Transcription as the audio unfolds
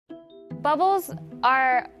Bubbles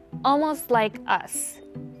are almost like us.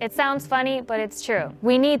 It sounds funny, but it's true.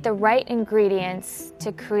 We need the right ingredients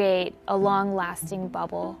to create a long-lasting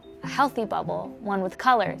bubble, a healthy bubble, one with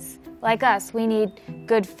colors. Like us, we need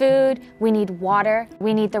good food, we need water,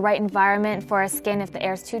 we need the right environment for our skin. If the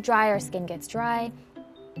air's too dry, our skin gets dry.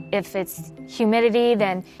 If it's humidity,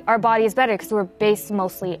 then our body is better because we're based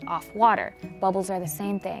mostly off water. Bubbles are the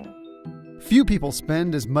same thing. Few people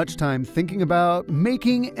spend as much time thinking about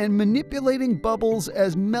making and manipulating bubbles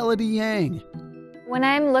as Melody Yang. When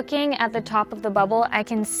I'm looking at the top of the bubble, I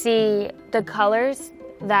can see the colors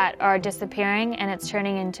that are disappearing, and it's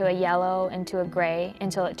turning into a yellow, into a gray,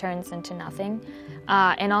 until it turns into nothing.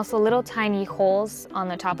 And also little tiny holes on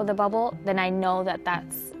the top of the bubble, then I know that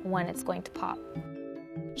that's when it's going to pop.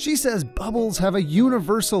 She says bubbles have a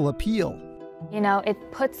universal appeal. You know, it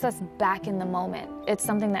puts us back in the moment. It's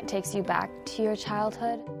something that takes you back to your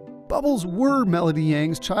childhood. Bubbles were Melody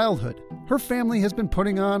Yang's childhood. Her family has been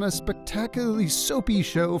putting on a spectacularly soapy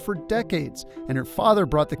show for decades, and her father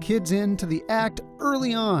brought the kids into the act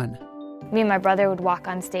early on. Me and my brother would walk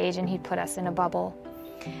on stage and he'd put us in a bubble.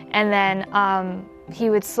 And then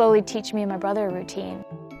he would slowly teach me and my brother a routine.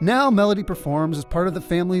 Now Melody performs as part of the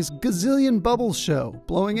family's Gazillion Bubble Show,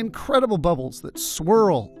 blowing incredible bubbles that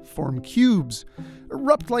swirl, form cubes,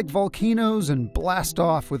 erupt like volcanoes, and blast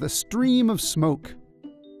off with a stream of smoke.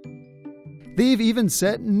 They've even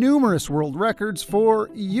set numerous world records for,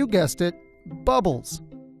 you guessed it, bubbles.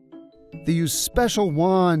 They use special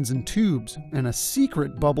wands and tubes and a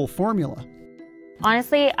secret bubble formula.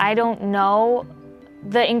 Honestly, I don't know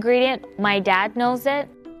the ingredient. My dad knows it.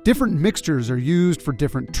 Different mixtures are used for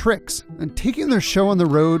different tricks, and taking their show on the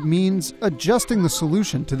road means adjusting the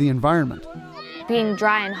solution to the environment. Being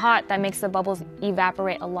dry and hot, that makes the bubbles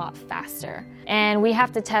evaporate a lot faster. And we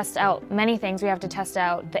have to test out many things. We have to test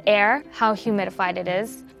out the air, how humidified it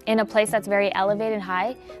is. In a place that's very elevated and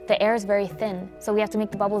high, the air is very thin, so we have to make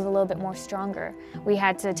the bubbles a little bit more stronger. We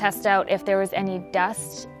had to test out if there was any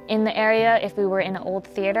dust in the area, if we were in an old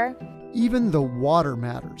theater. Even the water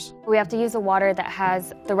matters. We have to use a water that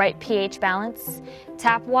has the right pH balance.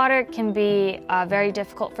 Tap water can be very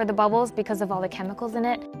difficult for the bubbles because of all the chemicals in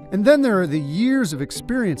it. And then there are the years of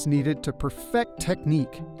experience needed to perfect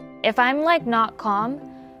technique. If I'm like not calm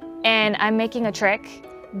and I'm making a trick,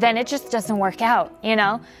 then it just doesn't work out, you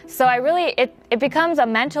know? So it becomes a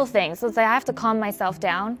mental thing. So it's like I have to calm myself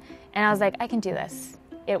down, and I was like, I can do this.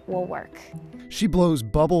 It will work. She blows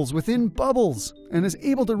bubbles within bubbles and is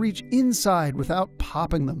able to reach inside without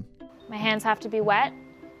popping them. My hands have to be wet.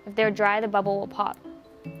 If they're dry, the bubble will pop.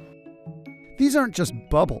 These aren't just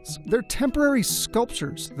bubbles. They're temporary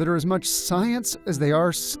sculptures that are as much science as they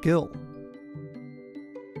are skill.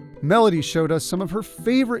 Melody showed us some of her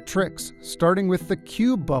favorite tricks, starting with the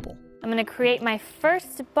cube bubble. I'm going to create my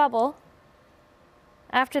first bubble.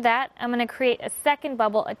 After that, I'm going to create a second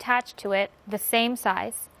bubble attached to it, the same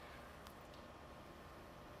size.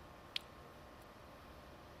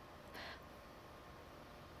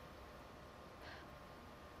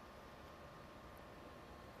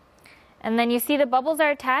 And then you see the bubbles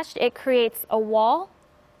are attached. It creates a wall,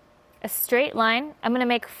 a straight line. I'm going to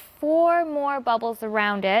make 4 more bubbles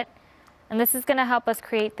around it, and this is going to help us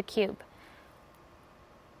create the cube.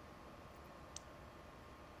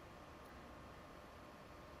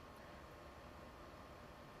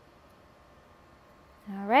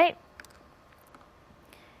 All right.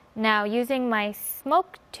 Now, using my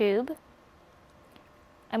smoke tube,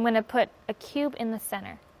 I'm going to put a cube in the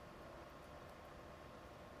center.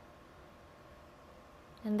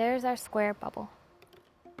 And there's our square bubble.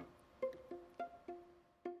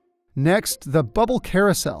 Next, the bubble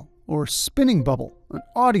carousel, or spinning bubble, an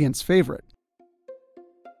audience favorite.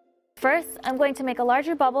 First, I'm going to make a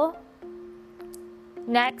larger bubble.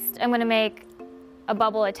 Next, I'm going to make a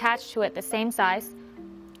bubble attached to it the same size.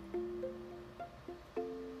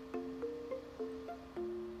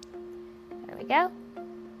 There we go.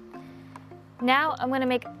 Now, I'm going to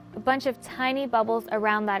make a bunch of tiny bubbles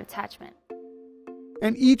around that attachment.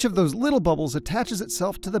 And each of those little bubbles attaches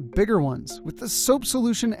itself to the bigger ones, with the soap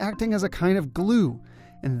solution acting as a kind of glue.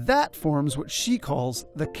 And that forms what she calls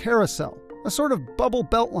the carousel, a sort of bubble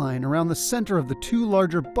belt line around the center of the 2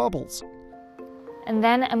 larger bubbles. And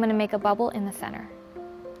then I'm going to make a bubble in the center.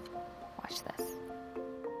 Watch this.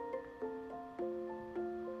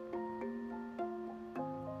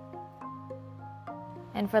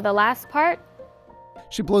 And for the last part,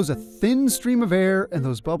 she blows a thin stream of air and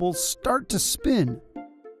those bubbles start to spin.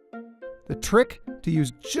 The trick, to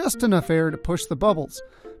use just enough air to push the bubbles,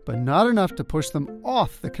 but not enough to push them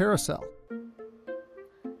off the carousel.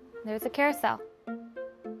 There's a carousel.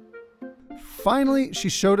 Finally, she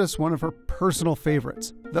showed us one of her personal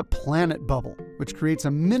favorites, the planet bubble, which creates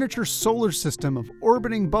a miniature solar system of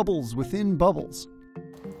orbiting bubbles within bubbles.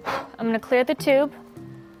 I'm going to clear the tube,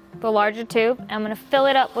 the larger tube, and I'm going to fill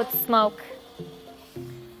it up with smoke.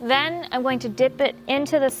 Then I'm going to dip it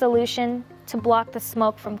into the solution to block the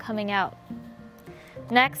smoke from coming out.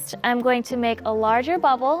 Next, I'm going to make a larger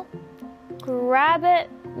bubble, grab it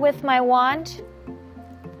with my wand,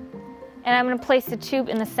 and I'm going to place the tube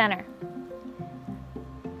in the center.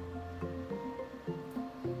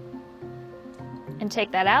 And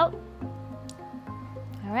take that out.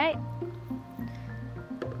 All right.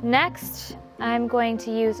 Next, I'm going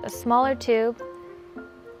to use a smaller tube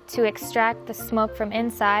to extract the smoke from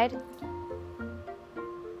inside.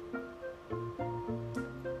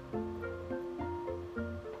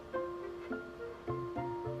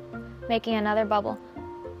 Making another bubble.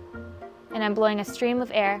 And I'm blowing a stream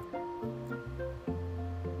of air.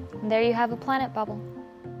 And there you have a planet bubble.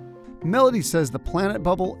 Melody says the planet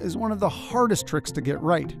bubble is one of the hardest tricks to get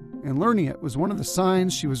right, and learning it was one of the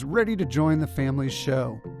signs she was ready to join the family's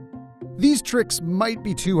show. These tricks might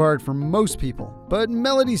be too hard for most people, but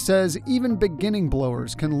Melody says even beginning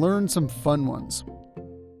blowers can learn some fun ones.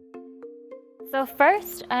 So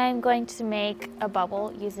first, I'm going to make a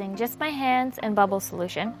bubble using just my hands and bubble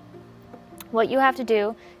solution. What you have to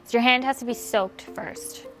do is your hand has to be soaked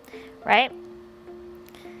first, right?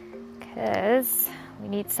 Because we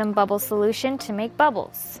need some bubble solution to make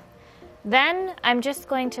bubbles. Then I'm just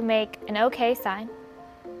going to make an OK sign,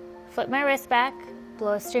 flip my wrist back,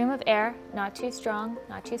 blow a stream of air, not too strong,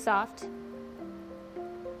 not too soft.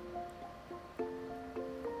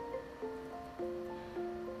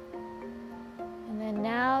 And then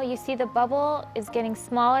now you see the bubble is getting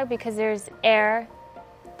smaller because there's air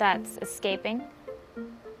that's escaping.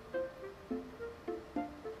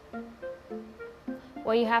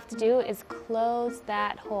 What you have to do is close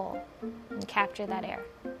that hole and capture that air.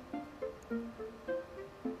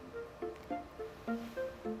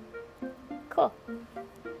 Cool.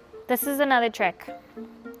 This is another trick.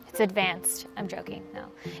 It's advanced. I'm joking. No.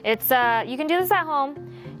 It's you can do this at home.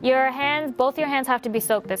 Both your hands have to be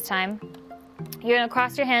soaked this time. You're gonna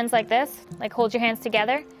cross your hands like this, like hold your hands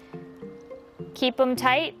together. Keep them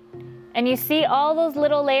tight, and you see all those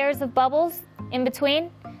little layers of bubbles in between?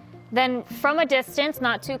 Then from a distance,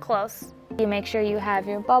 not too close, you make sure you have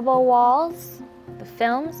your bubble walls, the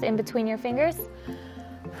films in between your fingers.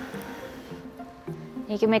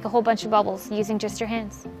 You can make a whole bunch of bubbles using just your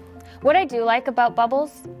hands. What I do like about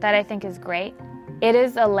bubbles that I think is great, it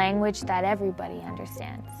is a language that everybody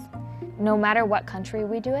understands. No matter what country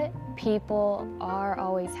we do it, people are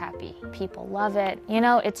always happy. People love it. You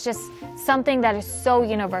know, it's just something that is so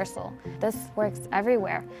universal. This works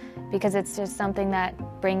everywhere because it's just something that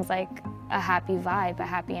brings like a happy vibe, a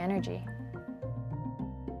happy energy.